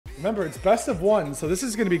Remember, it's best of one, so this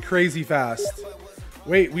is going to be crazy fast.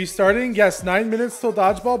 Wait, we starting? Yes, 9 minutes till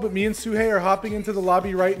dodgeball, but me and Suhei are hopping into the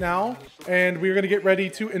lobby right now, and we're going to get ready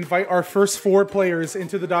to invite our first 4 players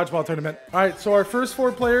into the dodgeball tournament. All right, so our first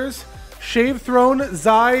 4 players, Shave Throne,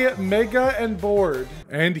 Zai, Mega, and Board.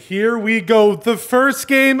 And here we go. The first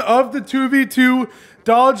game of the 2v2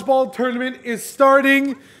 dodgeball tournament is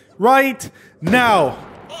starting right now.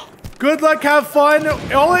 Good luck, have fun.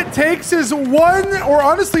 All it takes is 1 or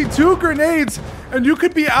honestly 2 grenades, and you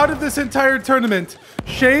could be out of this entire tournament.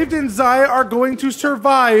 Shaved and Zai are going to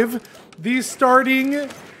survive the starting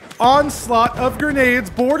onslaught of grenades.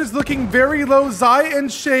 Board is looking very low. Zai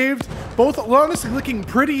and Shaved both honestly looking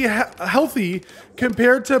pretty healthy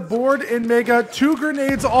compared to Board and Mega. 2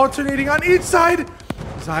 grenades alternating on each side.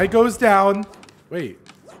 Zai goes down. Wait,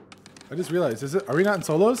 I just realized, are we not in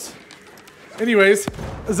solos? Anyways,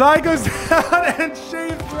 Zai goes down and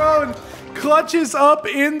Shaved Throne clutches up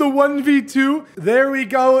in the 1v2. There we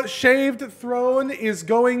go. Shaved Throne is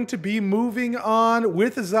going to be moving on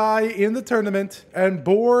with Zai in the tournament, and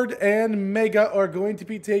Board and Mega are going to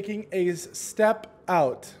be taking a step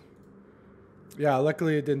out. Yeah,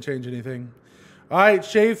 luckily it didn't change anything. All right,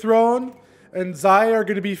 Shaved Throne and Zai are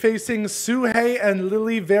going to be facing Suhei and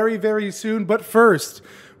Lily very, very soon. But first,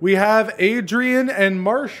 we have Adrian and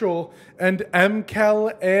Marshall and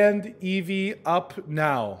Mkel and Evie up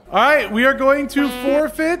now. All right, we are going to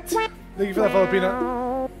forfeit. Thank you for that follow,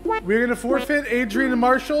 Peanut. We're going to forfeit Adrian and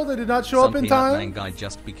Marshall. They did not show up in time. Guy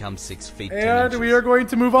just become 6 feet. And we are going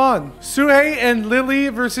to move on. Suhei and Lily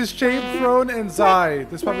versus Shaved Throne and Zai.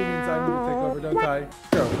 This probably means I'm going to take over, don't I?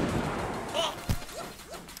 Go.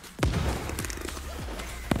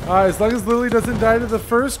 As long as Lily doesn't die to the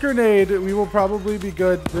first grenade, we will probably be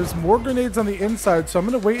good. There's more grenades on the inside, so I'm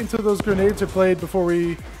going to wait until those grenades are played before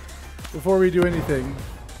we do anything.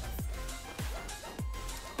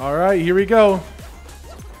 All right, here we go.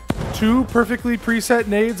 2 perfectly preset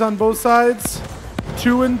nades on both sides.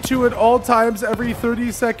 2 and 2 at all times every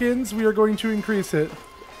 30 seconds. We are going to increase it.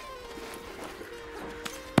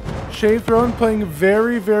 Shave Throne playing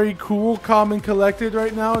very, very cool, calm, and collected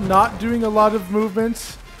right now. Not doing a lot of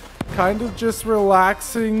movements. Kind of just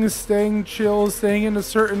relaxing, staying chill, staying in a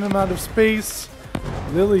certain amount of space.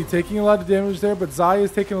 Lily taking a lot of damage there, but Zai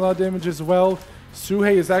is taking a lot of damage as well.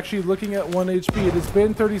 Suhei is actually looking at 1 HP. It has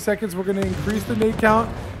been 30 seconds. We're going to increase the nade count.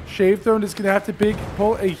 Shave Throne is going to have to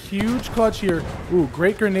pull a huge clutch here. Ooh,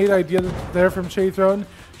 great grenade idea there from Shave Throne.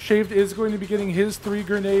 Shaved is going to be getting his 3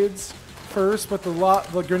 grenades first, but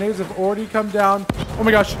the grenades have already come down. Oh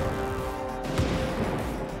my gosh.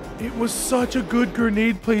 It was such a good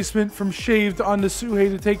grenade placement from Shaved on the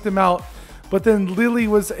Suhei to take them out. But then Lily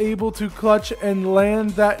was able to clutch and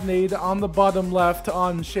land that nade on the bottom left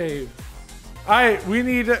on Shaved. All right, we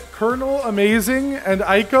need Colonel Amazing and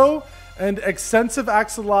Aiko and Extensive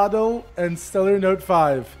Axolotl and Stellar Note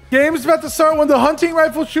 5. Game's about to start when the hunting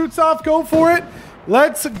rifle shoots off. Go for it.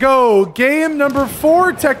 Let's go. Game number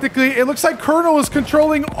 4, technically. It looks like Colonel is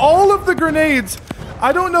controlling all of the grenades.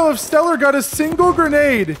 I don't know if Stellar got a single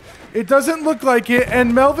grenade. It doesn't look like it,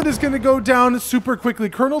 and Melvin is going to go down super quickly.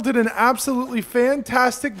 Colonel did an absolutely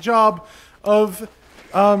fantastic job of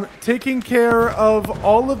taking care of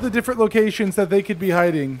all of the different locations that they could be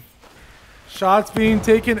hiding. Shots being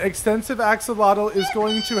taken. Extensive Axolotl is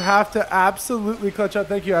going to have to absolutely clutch up.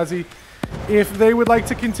 Thank you, Azzy. If they would like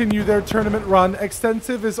to continue their tournament run.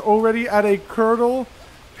 Extensive is already at a quarter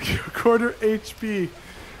HP.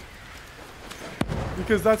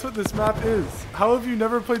 Because that's what this map is. How have you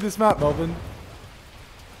never played this map, Melvin?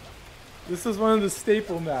 This is one of the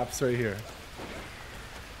staple maps right here.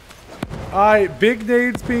 Alright, big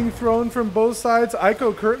nades being thrown from both sides.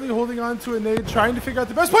 Aiko currently holding on to a nade, trying to figure out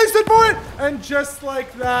the best placement for it! And just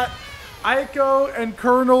like that, Aiko and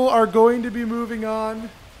Colonel are going to be moving on.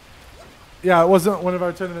 Yeah, it wasn't one of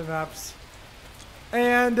our tournament maps.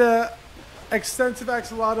 And Extensive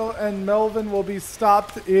Axolotl and Melvin will be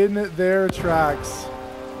stopped in their tracks.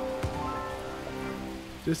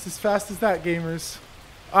 Just as fast as that, gamers.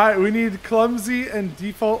 Alright, we need Clumsy and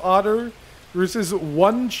Default Otter versus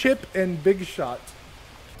One Chip and Big Shot.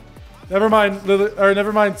 Never mind,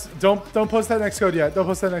 never mind. Don't post that next code yet. Don't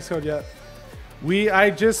post that next code yet. I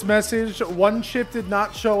just messaged. One Chip did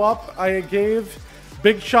not show up. I gave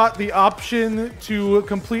Big Shot the option to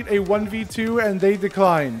complete a 1v2 and they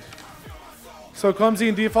declined. So Clumsy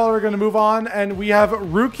and Default are going to move on, and we have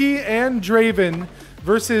Rookie and Draven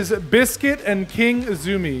versus Biscuit and King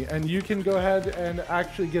Izumi, and you can go ahead and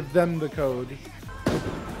actually give them the code.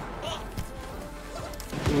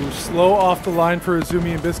 Ooh, slow off the line for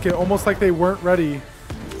Izumi and Biscuit, almost like they weren't ready.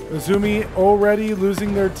 Uzumi already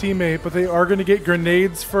losing their teammate, but they are going to get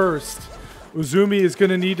grenades first. Uzumi is going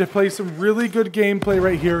to need to play some really good gameplay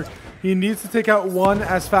right here. He needs to take out one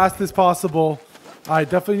as fast as possible. I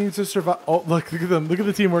definitely need to survive. Oh, look at them. Look at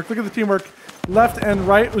the teamwork. Look at the teamwork. Left and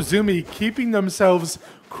right, Uzumi keeping themselves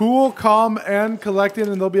cool, calm, and collected,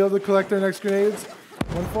 and they'll be able to collect their next grenades.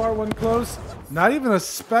 One far, one close. Not even a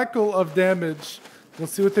speckle of damage. We'll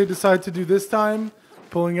see what they decide to do this time.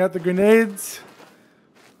 Pulling out the grenades.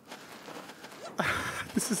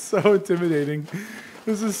 This is so intimidating.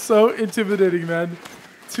 This is so intimidating, man.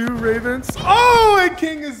 2 Ravens. Oh, and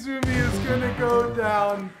King Uzumi is going to go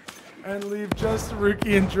down and leave just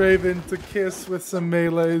Rookie and Draven to kiss with some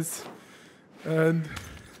melees. And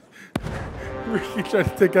Rookie tried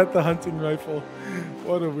to take out the hunting rifle.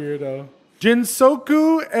 What a weirdo.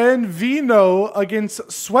 Jinsoku and Vino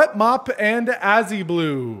against Sweat Mop and Azzy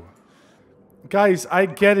Blue. Guys, I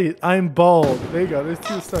get it. I'm bald. There you go. There's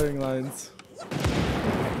 2 starting lines.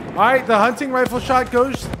 All right, the hunting rifle shot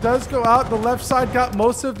does go out. The left side got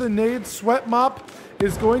most of the nades. Sweat Mop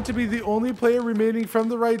is going to be the only player remaining from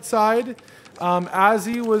the right side.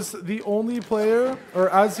 Azzy was the only player, or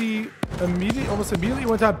Azzy almost immediately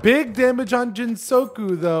went out. Big damage on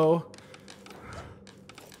Jinsoku, though.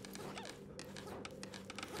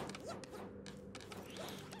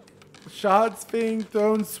 Shots being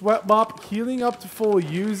thrown. Sweat Mop healing up to full,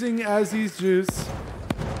 using Azzy's juice.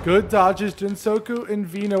 Good dodges. Jinsoku and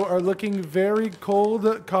Vino are looking very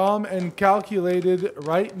cold, calm, and calculated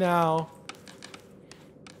right now.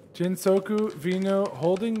 Jinsoku, Vino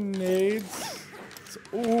holding nades.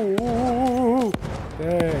 Ooh,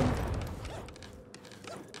 dang.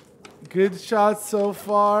 Good shots so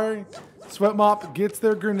far. Sweat Mop gets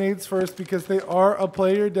their grenades first because they are a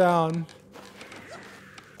player down.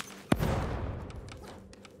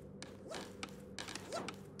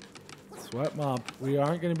 Sweat Mop. We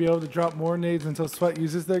aren't going to be able to drop more nades until Sweat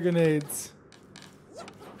uses their grenades.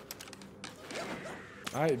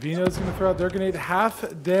 All right, Vino's going to throw out their grenade.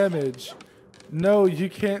 Half damage. No, you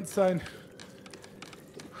can't sign.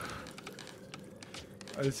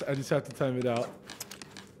 I just have to time it out.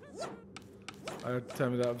 I have to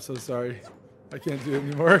time it out. I'm so sorry. I can't do it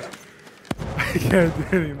anymore. I can't do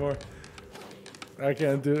it anymore. I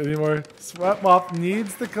can't do it anymore. Sweat Mop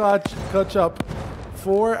needs the clutch up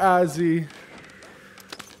for Azzy.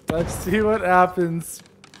 Let's see what happens.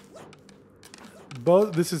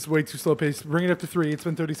 This is way too slow paced. Bring it up to 3. It's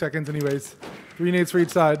been 30 seconds anyways. 3 nades for each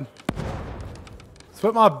side.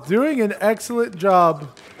 Sweat Mop doing an excellent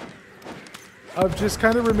job of just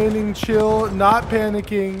kind of remaining chill, not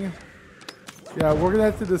panicking. Yeah, we're gonna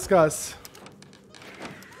have to discuss.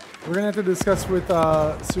 We're gonna have to discuss with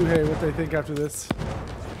Suhei what they think after this.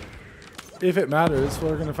 If it matters.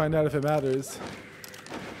 We're gonna find out if it matters.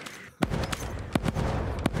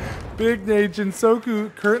 Big nade.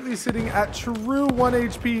 Jinsoku currently sitting at true 1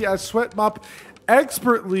 HP as Sweat Mop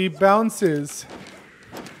expertly bounces.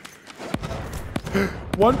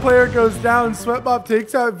 One player goes down. Sweat Mop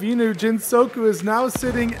takes out Vinu. Jinsoku is now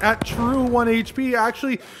sitting at true 1 HP.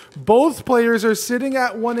 Actually, both players are sitting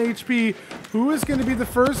at 1 HP. Who is going to be the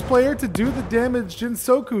first player to do the damage?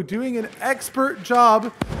 Jinsoku doing an expert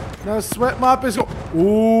job. Now Sweat Mop is...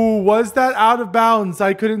 Ooh, was that out of bounds?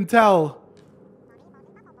 I couldn't tell.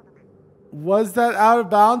 Was that out of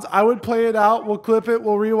bounds? I would play it out. We'll clip it.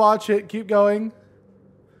 We'll rewatch it. Keep going.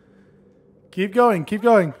 Keep going. Keep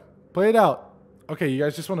going. Play it out. Okay, you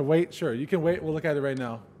guys just want to wait? Sure, you can wait. We'll look at it right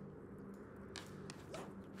now.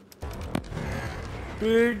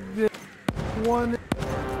 Big one. You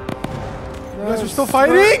guys are still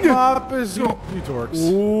fighting? You dorks.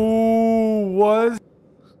 Ooh, was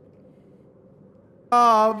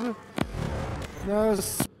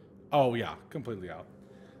oh yeah, completely out.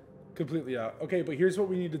 Completely out. Okay, but here's what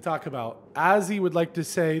we need to talk about. Azzy would like to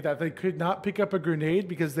say that they could not pick up a grenade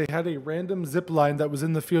because they had a random zip line that was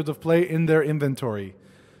in the field of play in their inventory.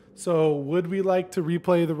 So would we like to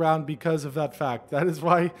replay the round because of that fact? That is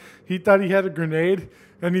why he thought he had a grenade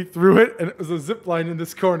and he threw it and it was a zip line in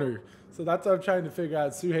this corner. So that's what I'm trying to figure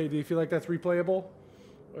out. Suhei, do you feel like that's replayable?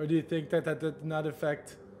 Or do you think that that did not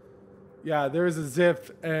affect... Yeah, there is a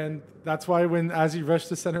zip, and that's why when Azzy rushed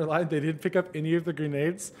the center line, they didn't pick up any of the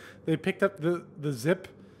grenades. They picked up the zip,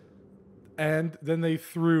 and then they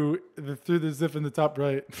threw the zip in the top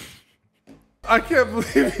right. I can't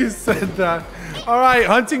believe you said that. All right,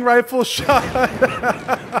 hunting rifle shot.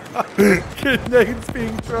 Grenades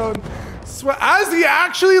being thrown. Azzy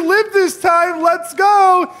actually lived this time. Let's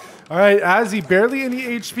go. All right, Azzy barely any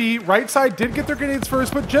HP. Right side did get their grenades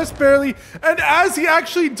first, but just barely. And Azzy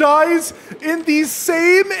actually dies in the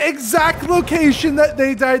same exact location that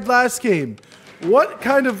they died last game. What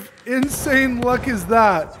kind of insane luck is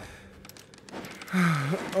that?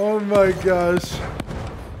 Oh my gosh.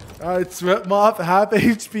 Alright, Sweat Mop, half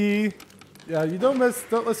HP. Yeah, you don't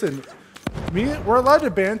listen. We're allowed to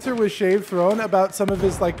banter with Shave Throne about some of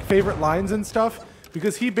his like favorite lines and stuff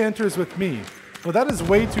because he banters with me. Well, that is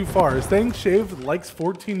way too far. Saying Shave likes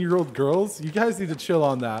 14-year-old girls, you guys need to chill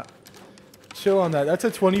on that. Chill on that. That's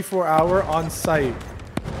a 24-hour on-site.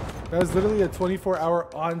 That is literally a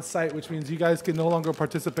 24-hour on-site, which means you guys can no longer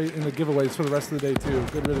participate in the giveaways for the rest of the day too.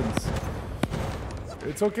 Good riddance.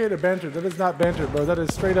 It's okay to banter. That is not banter, bro. That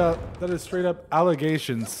is straight up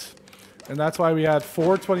allegations. And that's why we had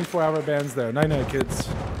 4 24-hour bans there. Night-night, kids.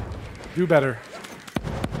 Do better.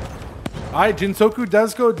 Alright, Jinsoku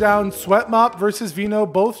does go down. Sweat Mop versus Vino,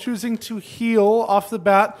 both choosing to heal off the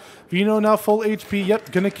bat. Vino now full HP.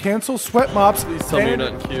 Yep, gonna cancel Sweat Mops. Please tell me you're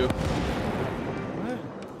not in queue.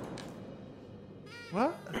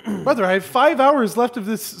 What? Brother, I have 5 hours left of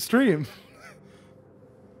this stream.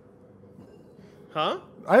 Huh?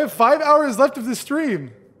 I have 5 hours left of this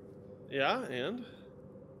stream. Yeah, and?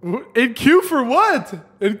 In queue for what?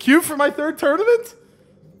 In queue for my 3rd tournament?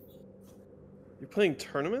 You're playing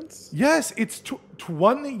tournaments? Yes, it's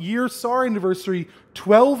 1 year SAR anniversary,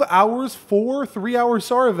 12 hours, 4 3-hour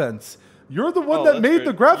SAR events. You're the one that made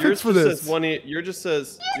the graphics for this.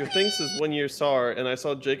 Your thing says 1 year SAR, and I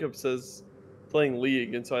saw Jacob says playing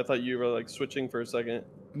League, and so I thought you were like switching for a second.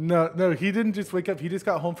 No, he didn't just wake up. He just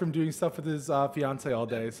got home from doing stuff with his fiance all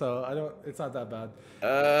day, so it's not that bad.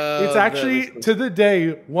 It's actually to the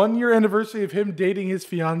day 1 year anniversary of him dating his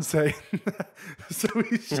fiance. So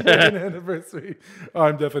we shared an anniversary. Oh,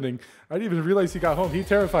 I'm deafening. I didn't even realize he got home. He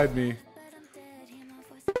terrified me.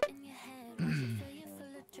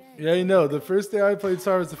 Yeah, you know, the first day I played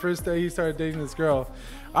SAR was the first day he started dating this girl.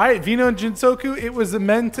 All right, Vino and Jinsoku, it was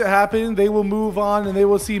meant to happen. They will move on and they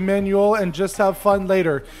will see Manuel and just have fun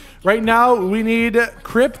later. Right now, we need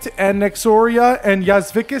Crypt and Nexoria and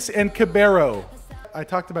Yazvikis and Cabero. I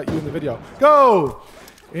talked about you in the video. Go!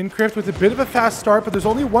 In Crypt with a bit of a fast start, but there's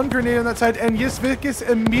only 1 grenade on that side, and Yazvikis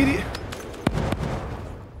immediately...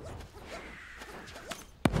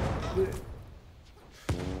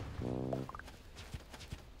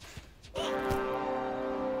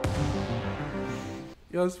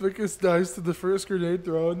 Yazvikis dies to the first grenade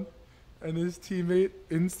thrown, and his teammate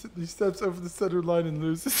instantly steps over the center line and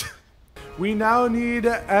loses. We now need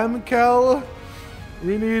MKEL.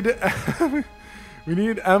 We need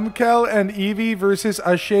MKEL and Eevee versus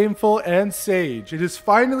A Shameful and Sage. It is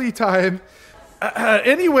finally time.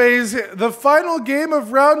 Anyways, the final game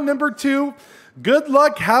of round number 2. Good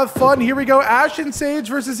luck, have fun. Here we go. Ash and Sage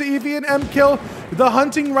versus Eevee and MKEL. The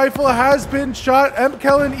hunting rifle has been shot.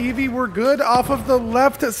 MKEL and Eevee were good off of the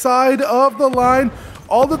left side of the line.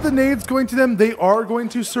 All of the nades going to them. They are going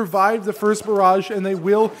to survive the first barrage, and they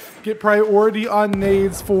will get priority on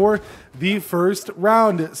nades for the first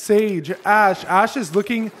round. Sage, Ash. Ash is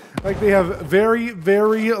looking like they have very,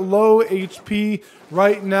 very low HP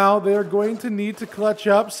right now. They're going to need to clutch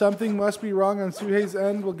up. Something must be wrong on Suhei's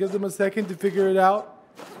end. We'll give them a second to figure it out.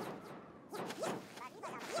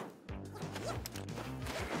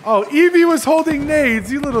 Oh, Eevee was holding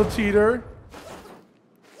nades, you little cheater.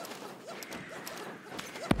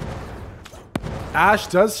 Ash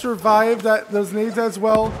does survive those nades as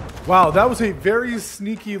well. Wow, that was a very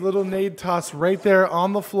sneaky little nade toss right there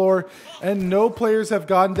on the floor, and no players have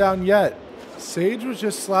gone down yet. Sage was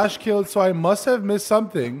just slash killed, so I must have missed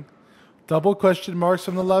something. Double question marks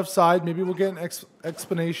from the left side. Maybe we'll get an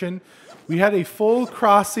explanation. We had a full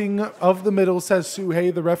crossing of the middle, says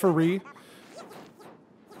Suhei, the referee.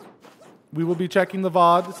 We will be checking the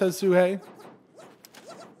VOD, says Suhei.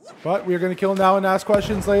 But we are going to kill now and ask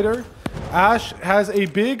questions later. Ash has a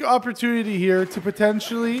big opportunity here to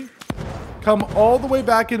potentially come all the way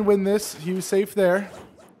back and win this. He was safe there.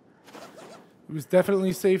 He was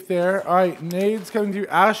definitely safe there. All right, nades coming through.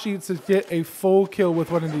 Ash needs to get a full kill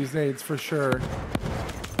with one of these nades for sure.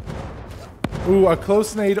 Ooh, a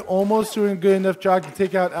close nade almost doing a good enough job to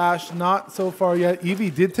take out Ash. Not so far yet.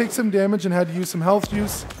 Eevee did take some damage and had to use some health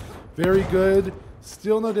juice. Very good.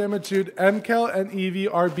 Still no damage, dude. MKEL and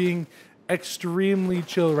Eevee are being extremely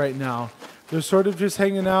chill right now. They're sort of just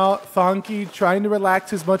hanging out. Thonky trying to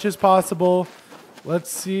relax as much as possible. Let's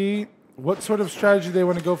see what sort of strategy they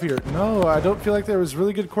want to go for here. No, I don't feel like there was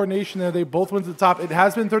really good coordination there. They both went to the top. It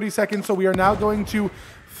has been 30 seconds, so we are now going to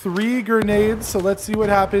 3 grenades. So let's see what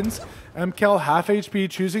happens. MKEL half HP,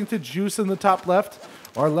 choosing to juice in the top left.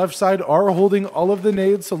 Our left side are holding all of the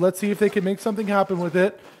nades, so let's see if they can make something happen with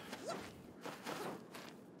it.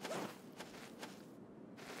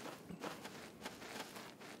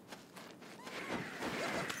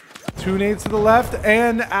 2 nades to the left,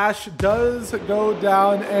 and Ash does go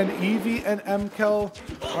down, and Evie and Mkel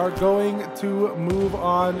are going to move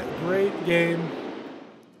on. Great game.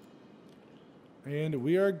 And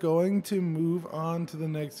we are going to move on to the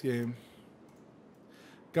next game.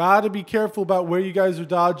 Gotta be careful about where you guys are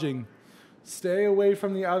dodging. Stay away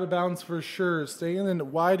from the out of bounds for sure. Stay in a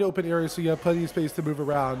wide open area so you have plenty of space to move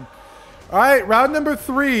around. All right, round number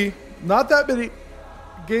 3. Not that many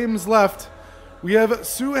games left. We have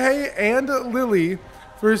Suhei and Lily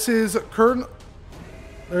versus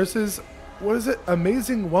what is it?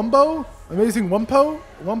 Amazing Wumbo? Amazing Wumpa?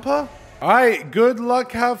 All right, good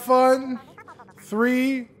luck, have fun.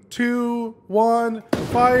 3, 2, 1,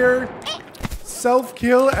 fire.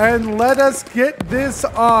 Self-kill, and let us get this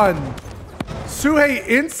on. Suhei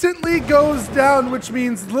instantly goes down, which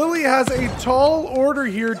means Lily has a tall order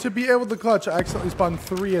here to be able to clutch. I accidentally spawned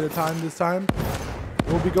 3 at a time this time.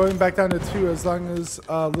 We'll be going back down to 2 as long as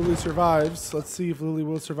Lily survives. Let's see if Lily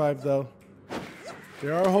will survive, though. They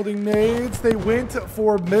are holding nades. They went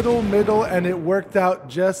for middle, and it worked out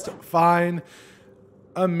just fine.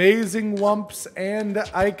 Amazing Wumps and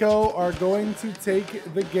Aiko are going to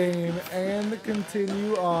take the game and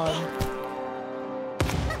continue on.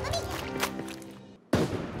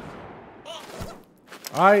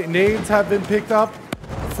 All right, nades have been picked up.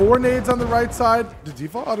 4 nades on the right side. Did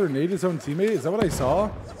Default Otter nade his own teammate? Is that what I saw?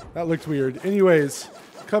 That looked weird. Anyways,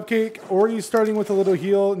 Cupcake already starting with a little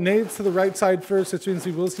heal. Nades to the right side first, which means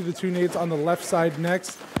we will see the 2 nades on the left side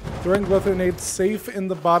next. Throwing both their nades safe in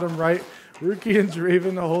the bottom right. Rookie and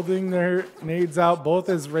Draven holding their nades out, both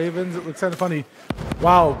as Ravens. It looks kind of funny.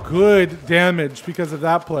 Wow, good damage because of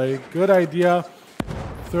that play. Good idea.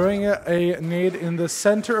 Throwing a nade in the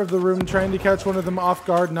center of the room, trying to catch one of them off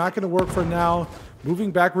guard. Not going to work for now.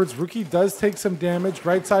 Moving backwards, Rookie does take some damage.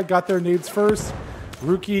 Right side got their nades first.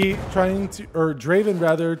 Rookie Draven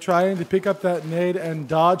rather, trying to pick up that nade and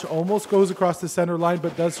dodge. Almost goes across the center line,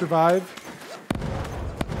 but does survive.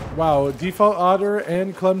 Wow, Default Otter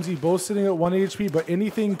and Clumsy both sitting at 1 HP, but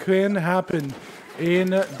anything can happen in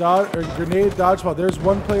Grenade Dodgeball. There's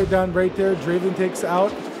one player down right there. Draven takes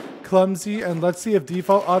out Clumsy, and let's see if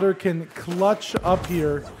Default Otter can clutch up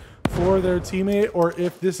here for their teammate, or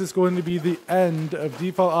if this is going to be the end of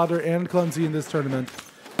Default Otter and Clumsy in this tournament.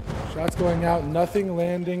 Shots going out, nothing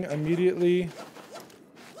landing immediately.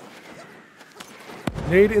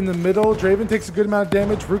 Nade in the middle. Draven takes a good amount of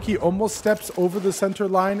damage. Rookie almost steps over the center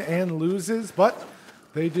line and loses, but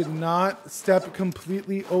they did not step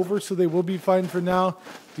completely over, so they will be fine for now.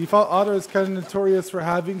 Default Otter is kind of notorious for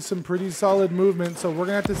having some pretty solid movement, so we're going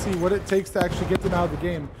to have to see what it takes to actually get them out of the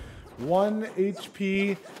game. 1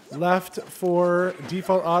 HP left for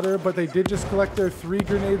Default Otter, but they did just collect their 3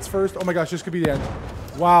 grenades first. Oh my gosh, this could be the end.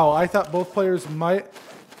 Wow, I thought both players might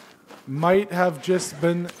have just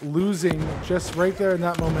been losing just right there in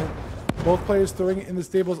that moment. Both players throwing it in the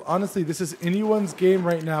stables. Honestly, this is anyone's game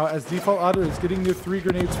right now as Default Otter is getting their 3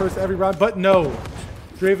 grenades first every round, but no.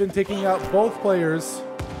 Draven taking out both players.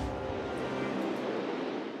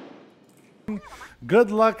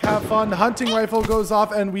 Good luck, have fun. Hunting rifle goes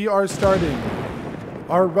off and we are starting.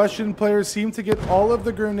 Our Russian players seem to get all of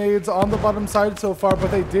the grenades on the bottom side so far,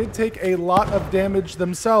 but they did take a lot of damage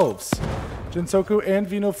themselves. Jinsoku and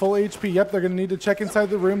Vino full HP. Yep, they're going to need to check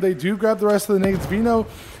inside the room. They do grab the rest of the nades. Vino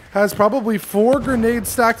has probably 4 grenades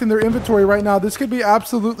stacked in their inventory right now. This could be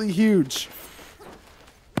absolutely huge.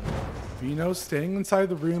 Vino staying inside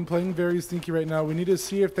the room, playing very sneaky right now. We need to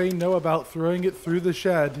see if they know about throwing it through the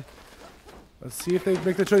shed. Let's see if they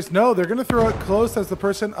make the choice. No, they're going to throw it close as the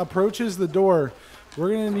person approaches the door. We're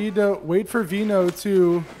going to need to wait for Vino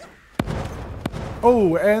to...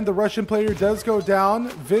 Oh, and the Russian player does go down.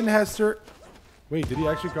 Vin Hester... Wait, did he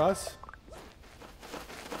actually cross?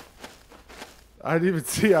 I didn't even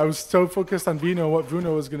see. I was so focused on Vino, what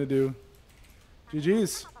Vino was going to do.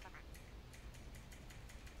 GG's.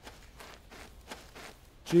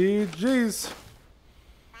 GG's.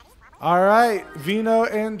 All right, Vino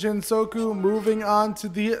and Jinsoku moving on to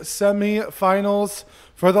the semi-finals.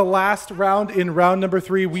 For the last round, in round number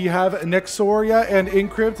 3, we have Nexoria and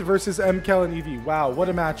Encrypt versus Mkel and Evie. Wow, what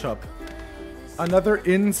a matchup. Another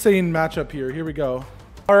insane matchup here. Here we go.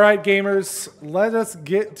 All right, gamers, let us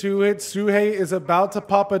get to it. Suhei is about to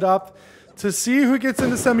pop it up to see who gets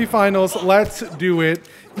into semifinals. Let's do it.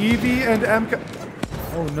 Evie and Mkel.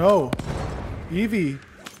 Oh no. Evie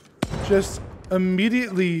just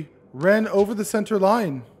immediately ran over the center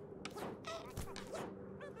line.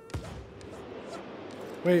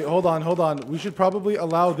 Wait, hold on, hold on. We should probably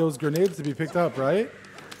allow those grenades to be picked up, right?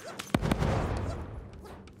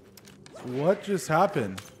 What just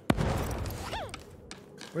happened?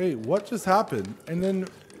 Wait, what just happened? And then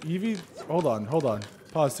Evie, hold on.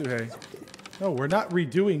 Pause, Suhei. No, we're not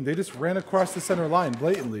redoing. They just ran across the center line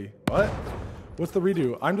blatantly. What? What's the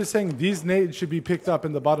redo? I'm just saying these nades should be picked up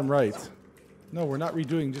in the bottom right. No, we're not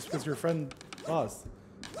redoing just because your friend paused.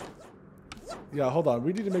 Yeah, hold on.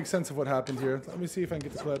 We need to make sense of what happened here. Let me see if I can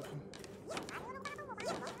get the clip.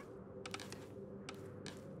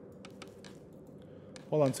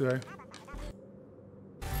 Hold on, Suhei.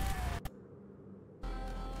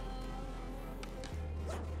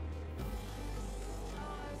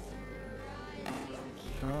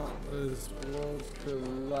 Countless worlds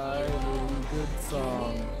colliding. Good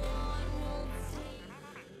song.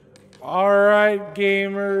 Alright,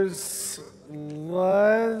 gamers.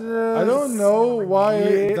 I don't know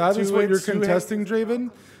why that is what you're contesting,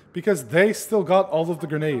 Draven, because they still got all of the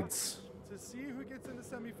grenades. To see who gets in the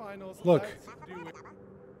semifinals, look.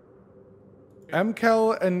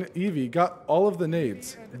 MKel and Evie got all of the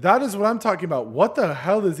nades. That is what I'm talking about. What the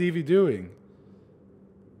hell is Evie doing?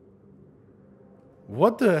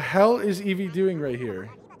 What the hell is Evie doing right here?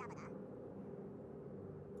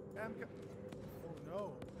 Oh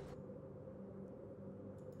no.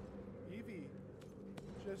 Evie,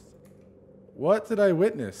 just... What did I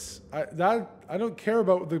witness? I don't care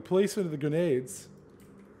about the placement of the grenades.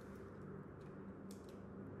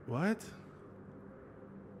 What?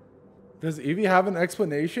 Does Evie have an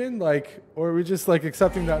explanation? Like, or are we just like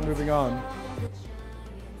accepting that and moving on?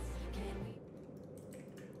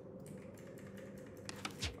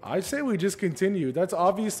 I say we just continue. That's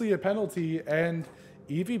obviously a penalty, and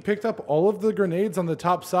Evie picked up all of the grenades on the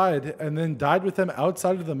top side and then died with them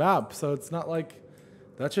outside of the map. So it's not like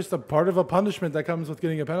that's just a part of a punishment that comes with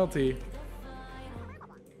getting a penalty.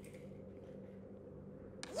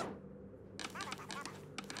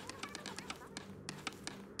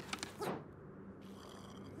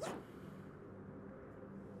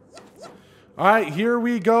 All right, here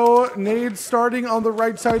we go. Nades starting on the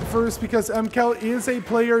right side first because MKel is a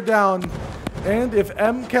player down. And if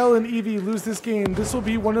MKel and Evie lose this game, this will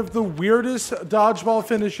be one of the weirdest dodgeball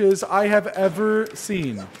finishes I have ever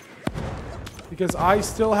seen. Because I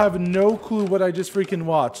still have no clue what I just freaking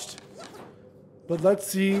watched. But let's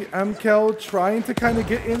see. MKel trying to kind of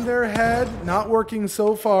get in their head. Not working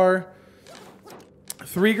so far.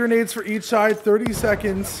 3 grenades for each side, 30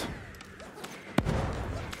 seconds.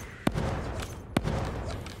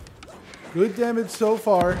 Good damage so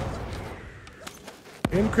far.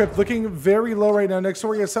 Encrypt looking very low right now.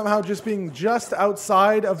 Nexoria somehow just being just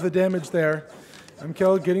outside of the damage there.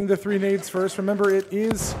 MKel getting the 3 nades first. Remember, it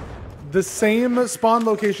is the same spawn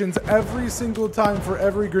locations every single time for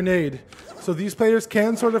every grenade. So these players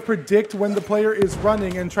can sort of predict when the player is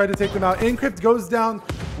running and try to take them out. Encrypt goes down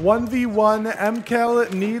 1v1.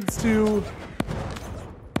 MKel needs to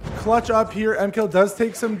clutch up here. MKel does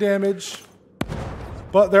take some damage,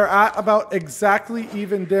 but they're at about exactly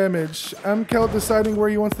even damage. MKel deciding where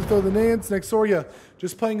he wants to throw the nades. Nexoria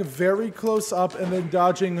just playing very close up and then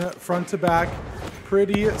dodging front to back.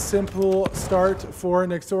 Pretty simple start for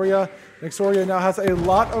Nexoria. Nexoria now has a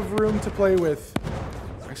lot of room to play with.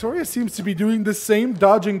 Nexoria seems to be doing the same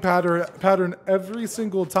dodging pattern every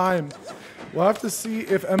single time. We'll have to see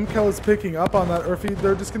if MKel is picking up on that or if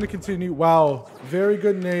they're just going to continue. Wow, very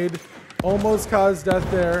good nade. Almost caused death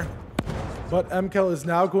there. But MKel is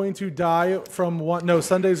now going to die from one. No,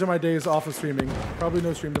 Sundays are my days off of streaming. Probably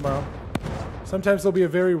no stream tomorrow. Sometimes there'll be a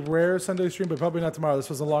very rare Sunday stream, but probably not tomorrow. This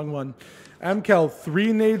was a long one. MKel,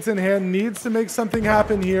 3 nades in hand, needs to make something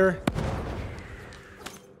happen here.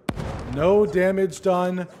 No damage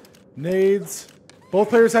done. Nades. Both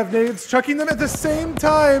players have nades, chucking them at the same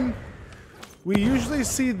time. We usually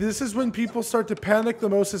see this is when people start to panic the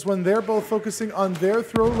most, is when they're both focusing on their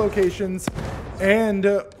throw locations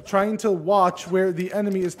and trying to watch where the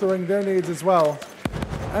enemy is throwing their nades as well.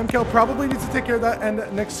 MKel probably needs to take care of that, and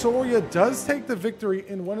Nexoria does take the victory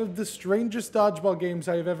in one of the strangest dodgeball games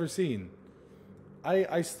I have ever seen.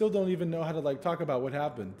 I still don't even know how to like talk about what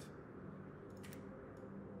happened.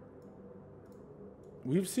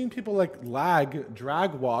 We've seen people like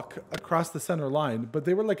drag walk across the center line, but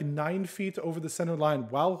they were like 9 feet over the center line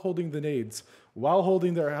while holding the nades, while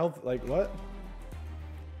holding their health. Like, what?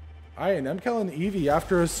 All right, and MKel and Evie,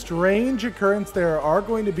 after a strange occurrence there, are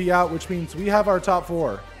going to be out, which means we have our top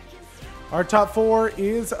 4. Our top 4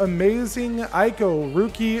 is Amazing, Aiko,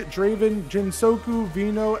 Ruki, Draven, Jinsoku,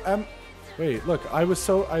 Vino, Wait, look, I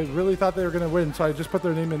really thought they were going to win, so I just put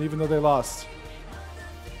their name in even though they lost.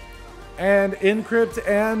 And Encrypt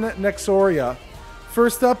and Nexoria.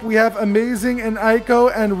 First up, we have Amazing and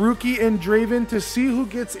Aiko and Ruki and Draven to see who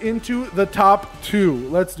gets into the top 2.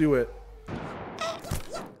 Let's do it.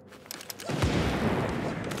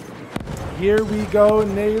 Here we go.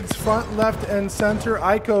 Nades front, left, and center.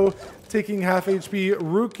 Aiko taking half HP.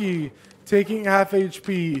 Rookie taking half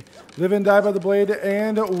HP. Live and Die by the Blade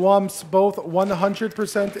and Wumps both 100%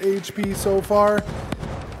 HP so far.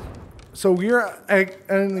 So we are at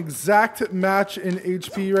an exact match in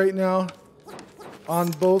HP right now on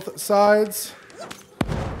both sides.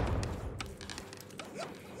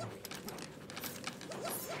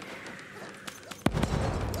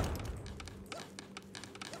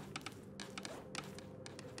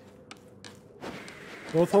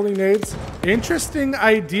 Both holding nades. Interesting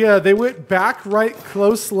idea. They went back right,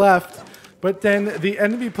 close left, but then the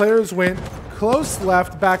enemy players went close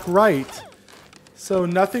left, back right. So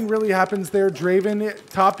nothing really happens there. Draven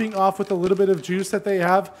topping off with a little bit of juice that they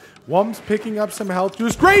have. Wumps picking up some health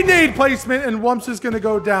juice. Great nade placement, and Wumps is going to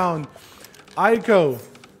go down. Aiko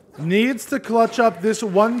needs to clutch up this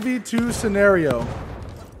 1v2 scenario.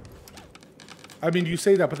 I mean, you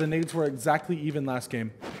say that, but the nades were exactly even last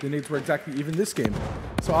game. The nades were exactly even this game.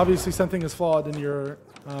 So obviously something is flawed in your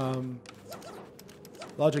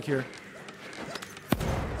logic here.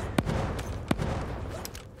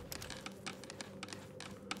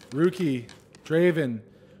 Rookie, Draven,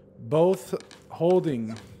 both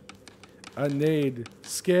holding a nade,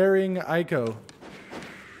 scaring Aiko.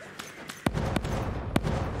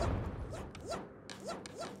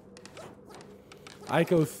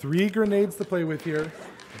 Aiko, 3 grenades to play with here.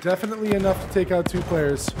 Definitely enough to take out 2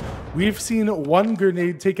 players. We've seen 1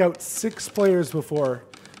 grenade take out 6 players before.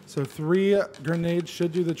 So 3 grenades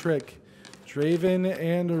should do the trick. Draven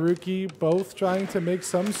and Rookie both trying to make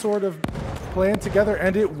some sort of plan together,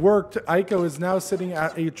 and it worked. Aiko is now sitting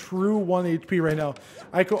at a true 1 HP right now.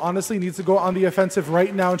 Aiko honestly needs to go on the offensive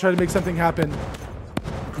right now and try to make something happen.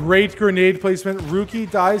 Great grenade placement. Rookie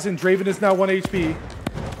dies and Draven is now 1 HP.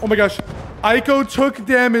 Oh my gosh. Aiko took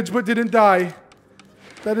damage but didn't die.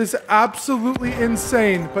 That is absolutely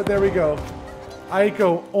insane, but there we go.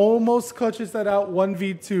 Aiko almost clutches that out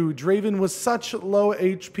 1v2. Draven was such low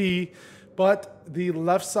HP, but the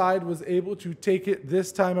left side was able to take it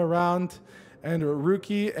this time around. And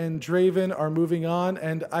Rookie and Draven are moving on,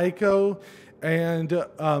 and Aiko and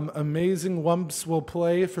Amazing Wumps will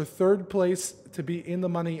play for 3rd place to be in the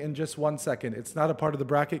money in just 1 second. It's not a part of the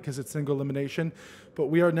bracket because it's single elimination, but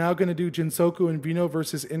we are now going to do Jinsoku and Vino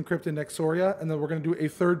versus Encrypt and Nexoria, and then we're going to do a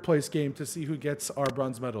 3rd place game to see who gets our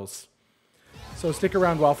bronze medals. So stick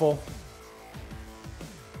around, Waffle.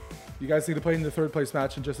 You guys need to play in the 3rd place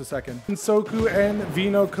match in just a second. Jinsoku and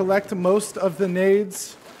Vino collect most of the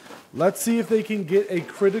nades. Let's see if they can get a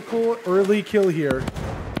critical early kill here.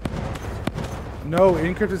 No,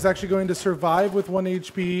 Encrypt is actually going to survive with 1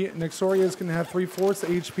 HP. Nexoria is going to have 3/4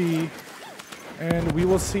 HP. And we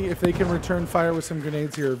will see if they can return fire with some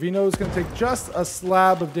grenades here. Vino is going to take just a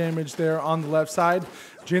slab of damage there on the left side.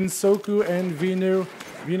 Jinsoku and Vino.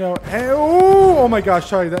 Hey, oh my gosh,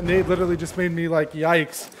 sorry. That nade literally just made me like,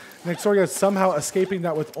 yikes. Nexoria is somehow escaping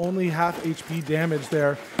that with only half HP damage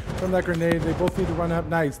there from that grenade. They both need to run up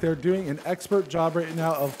nice. They're doing an expert job right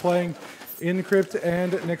now of playing. Encrypt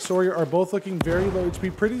and Nexoria are both looking very low HP.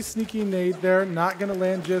 Pretty sneaky nade there. Not going to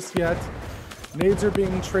land just yet. Nades are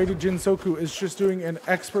being traded. Jinsoku is just doing an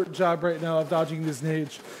expert job right now of dodging this nade.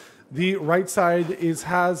 The right side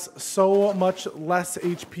has so much less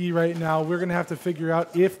HP right now. We're going to have to figure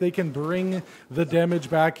out if they can bring the damage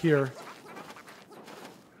back here.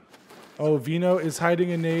 Oh, Vino is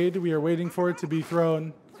hiding a nade. We are waiting for it to be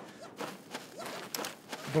thrown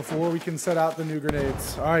before we can set out the new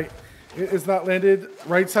grenades. All right. It is not landed.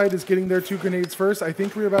 Right side is getting their 2 grenades first. I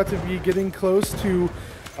think we're about to be getting close to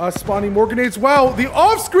spawning more grenades. Wow, the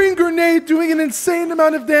off-screen grenade doing an insane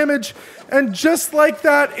amount of damage. And just like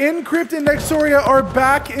that, Encrypt and Nexoria are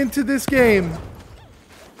back into this game.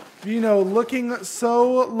 Vino looking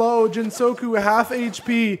so low. Jinsoku half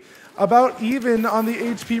HP. About even on the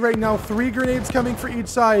HP right now. 3 grenades coming for each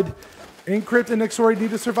side. Encrypt and Nexoria need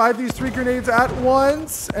to survive these 3 grenades at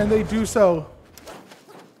once. And they do so.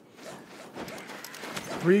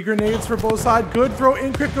 3 grenades for both sides. Good throw.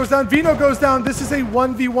 Encrypt goes down. Vino goes down. This is a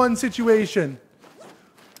 1v1 situation.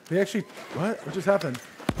 They actually... What? What just happened?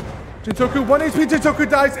 Jinsoku, 1 HP. Jinsoku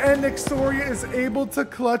dies, and Nexoria is able to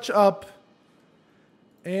clutch up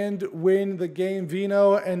and win the game.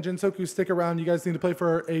 Vino and Jinsoku, stick around. You guys need to play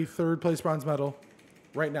for a 3rd place bronze medal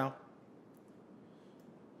right now.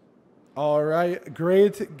 All right,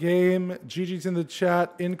 great game. GG's in the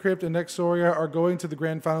chat. Encrypt and Nexoria are going to the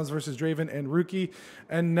grand finals versus Draven and Rookie.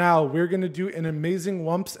 And now we're going to do an Amazing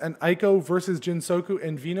Wumps and Aiko versus Jinsoku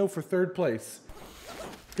and Vino for 3rd place.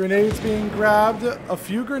 Grenades being grabbed. A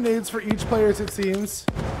few grenades for each player, it seems.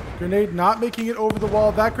 Grenade not making it over the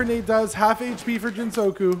wall. That grenade does half HP for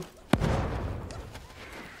Jinsoku.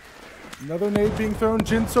 Another nade being thrown.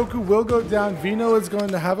 Jinsoku will go down. Vino is going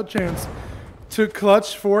to have a chance to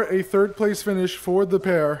clutch for a third place finish for the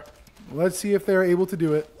pair. Let's see if they're able to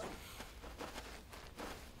do it.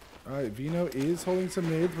 All right, Vino is holding some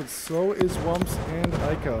nades, but so is Wumps and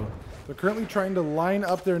Aiko. They're currently trying to line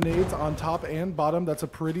up their nades on top and bottom. That's a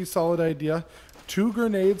pretty solid idea. 2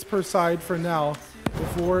 grenades per side for now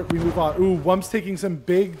before we move on. Ooh, Wumps taking some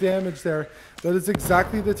big damage there. That is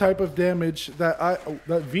exactly the type of damage that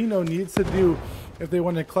Vino needs to do if they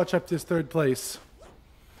want to clutch up this third place.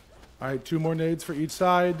 All right, 2 more nades for each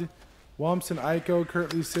side. Wumps and Aiko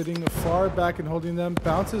currently sitting far back and holding them.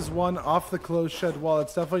 Bounces one off the closed shed wall.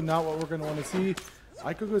 It's definitely not what we're going to want to see.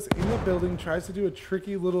 Aiko goes in the building, tries to do a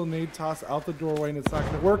tricky little nade toss out the doorway, and it's not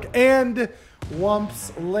going to work. And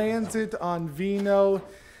Wumps lands it on Vino.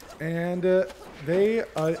 And and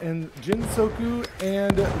Jinsoku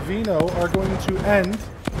and Vino are going to end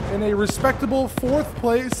in a respectable 4th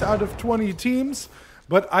place out of 20 teams.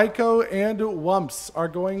 But Aiko and Wumps are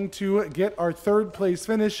going to get our 3rd place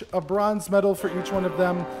finish, a bronze medal for each one of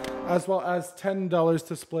them, as well as $10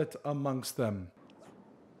 to split amongst them.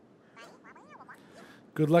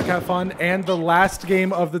 Good luck, have fun, and the last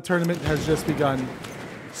game of the tournament has just begun.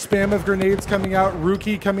 Spam of grenades coming out,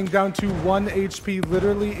 Rookie coming down to 1 HP,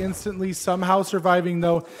 literally instantly, somehow surviving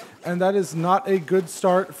though, and that is not a good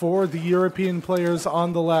start for the European players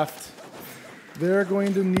on the left. They're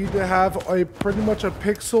going to need to have a pretty much a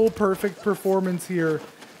pixel perfect performance here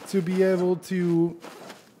to be able to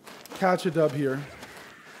catch a dub here.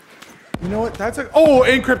 You know what? That's a... Oh,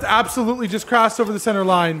 Encrypt absolutely just crossed over the center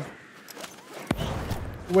line.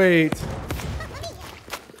 Wait.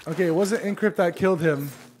 Okay, it wasn't Encrypt that killed him.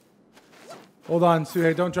 Hold on,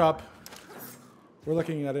 Suhei, don't drop. We're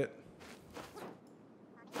looking at it.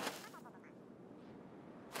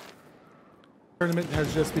 Tournament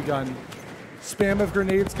has just begun. Spam of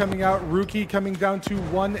grenades coming out, Rookie coming down to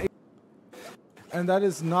 1, and that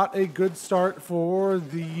is not a good start for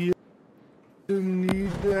the...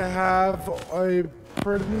 Need to have a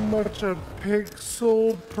pretty much a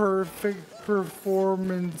pixel perfect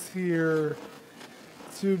performance here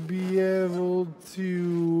to be able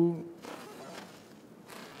to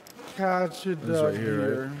catch it up right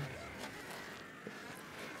here. Right?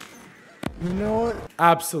 You know what?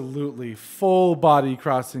 Absolutely. Full body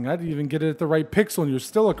crossing. I didn't even get it at the right pixel and you're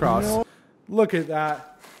still across. You know, look at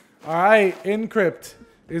that. All right. Encrypt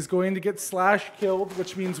is going to get slash killed,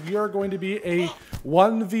 which means we are going to be a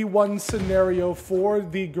 1v1 scenario for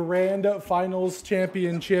the Grand Finals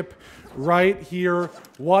Championship right here.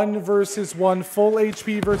 1 versus 1. Full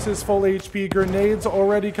HP versus full HP. Grenades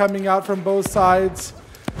already coming out from both sides.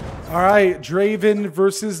 All right, Draven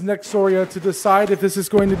versus Nexoria to decide if this is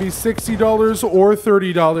going to be $60 or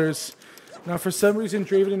 $30. Now, for some reason,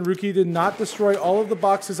 Draven and Rookie did not destroy all of the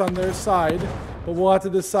boxes on their side, but we'll have to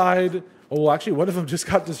decide. Oh, actually, one of them just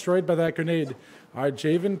got destroyed by that grenade. All right,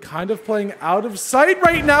 Draven kind of playing out of sight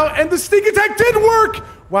right now, and the sneak attack did work!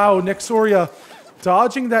 Wow, Nexoria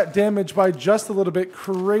dodging that damage by just a little bit.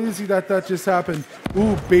 Crazy that that just happened.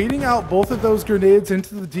 Ooh, baiting out both of those grenades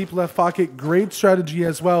into the deep left pocket. Great strategy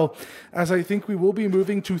as well, as I think we will be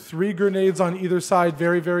moving to 3 grenades on either side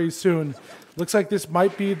very, very soon. Looks like this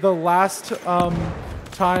might be the last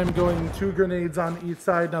time going 2 grenades on each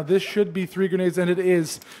side. Now this should be 3 grenades, and it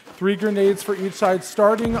is. 3 grenades for each side.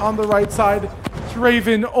 Starting on the right side,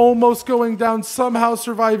 Draven almost going down, somehow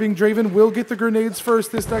surviving. Draven will get the grenades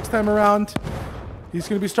first this next time around. He's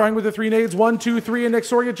going to be starting with the 3 nades. 1, 2, 3, and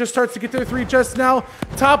Nexoria just starts to get their 3 just now.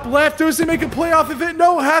 Top left, does he make a play off of it?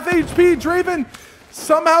 No, half HP. Draven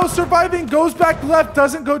somehow surviving, goes back left,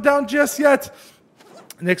 doesn't go down just yet.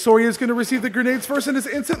 Nexoria is going to receive the grenades first and is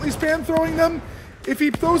instantly spam throwing them. If he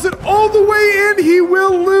throws it all the way in, he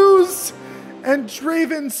will lose. And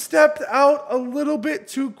Draven stepped out a little bit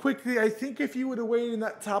too quickly. I think if he would have waited in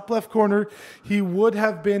that top left corner, he would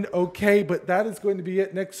have been okay. But that is going to be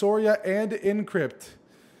it. Nexoria and Encrypt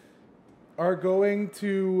are going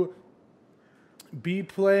to be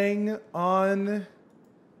playing on...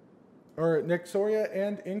 Or Nexoria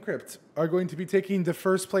and Encrypt are going to be taking the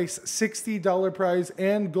first place $60 prize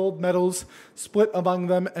and gold medals split among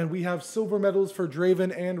them. And we have silver medals for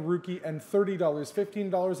Draven and Rookie and $30,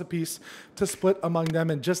 $15 a piece to split among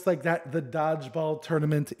them. And just like that, the Dodgeball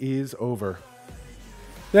tournament is over.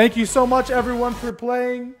 Thank you so much, everyone, for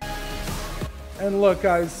playing. And look,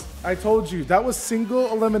 guys, I told you that was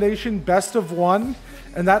single elimination best of 1.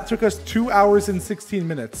 And that took us 2 hours and 16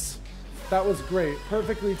 minutes. That was great.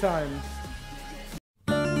 Perfectly timed.